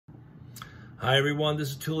Hi everyone,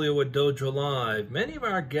 this is Tullio with dojo.live. Many of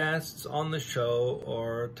our guests on the show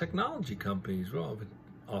are technology companies. We'll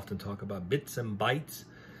often talk about bits and bytes.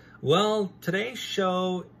 Well, today's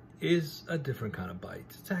show is a different kind of bite.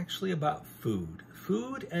 It's actually about food.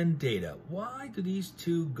 Food and data. Why do these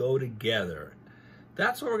two go together?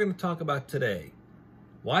 That's what we're going to talk about today.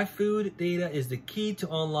 Why food data is the key to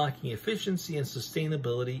unlocking efficiency and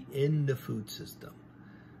sustainability in the food system.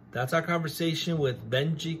 That's our conversation with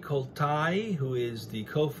Benji Koltai, who is the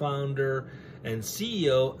co-founder and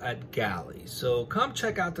CEO at Galley. So come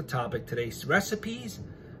check out the topic today's recipes,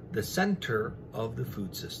 the center of the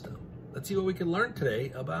food system. Let's see what we can learn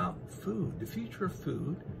today about food, the future of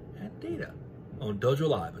food and data on Dojo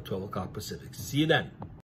Live at 12 o'clock Pacific. See you then.